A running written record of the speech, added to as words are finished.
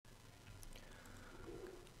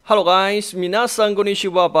Hello guys, minasan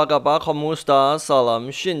konnichiwa, bagaba, kamusta, salam,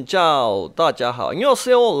 xin chào, 大家好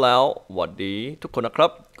안녕하세요, แล้วสวัสดีทุกคนนะครั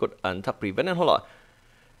บกดอ่านทักพรีเวนต์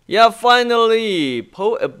Yeah, finally,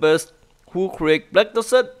 Paul Abbas, who create Black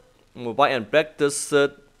Desert, mobile and Black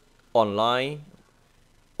Desert online,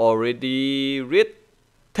 already read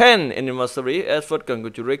 10 anniversary. As first,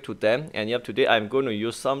 congratulations to them. And yeah, today I'm going to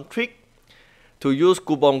use some trick to use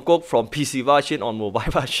coupon code from PC version on mobile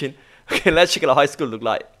version. Okay, let's check out how it's going to look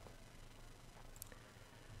like.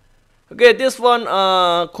 Okay, this one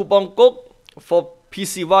coupon code for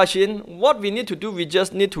PC version. What we need to do, we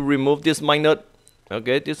just need to remove this magnet.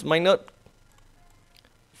 Okay, this magnet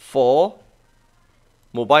for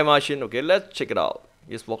mobile version. Okay, let's check it out.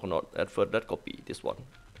 It's work or not. At first, let's copy this one.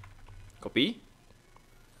 Copy.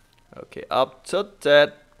 Okay, after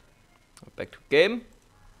that, back to game.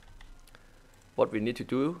 What we need to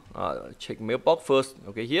do, check mailbox first.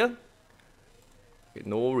 Okay, here. Okay,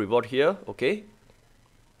 no reward here. Okay.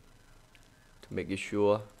 To make it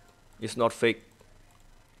sure it's not fake.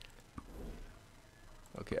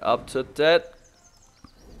 Okay, after that,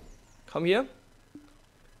 come here.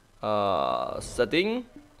 Setting.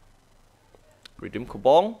 Redeem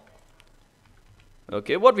coupon.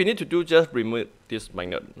 Okay, what we need to do, just remove this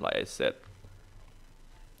magnet, like I said.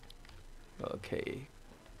 Okay.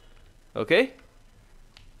 Okay.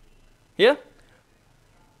 Here.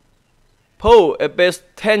 Paul Abbas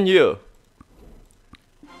 10 year.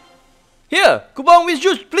 Here, coupon with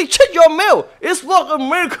you. Please check your mail. It's work a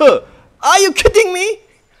miracle. Are you kidding me?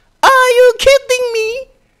 Are you kidding me?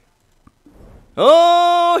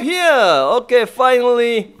 Oh, here. Okay,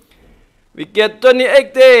 finally, we get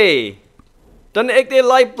 28 day. 28 day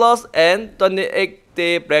live plus and 28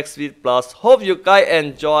 day black sweet plus. Hope you guys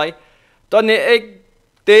enjoy 28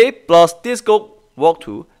 day plus this code work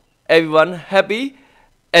too. Everyone happy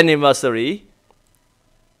anniversary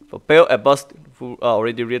for Paul Abbas, who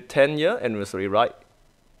already read 10 year anniversary, right?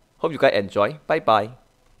 Hope you guys enjoy. Bye bye.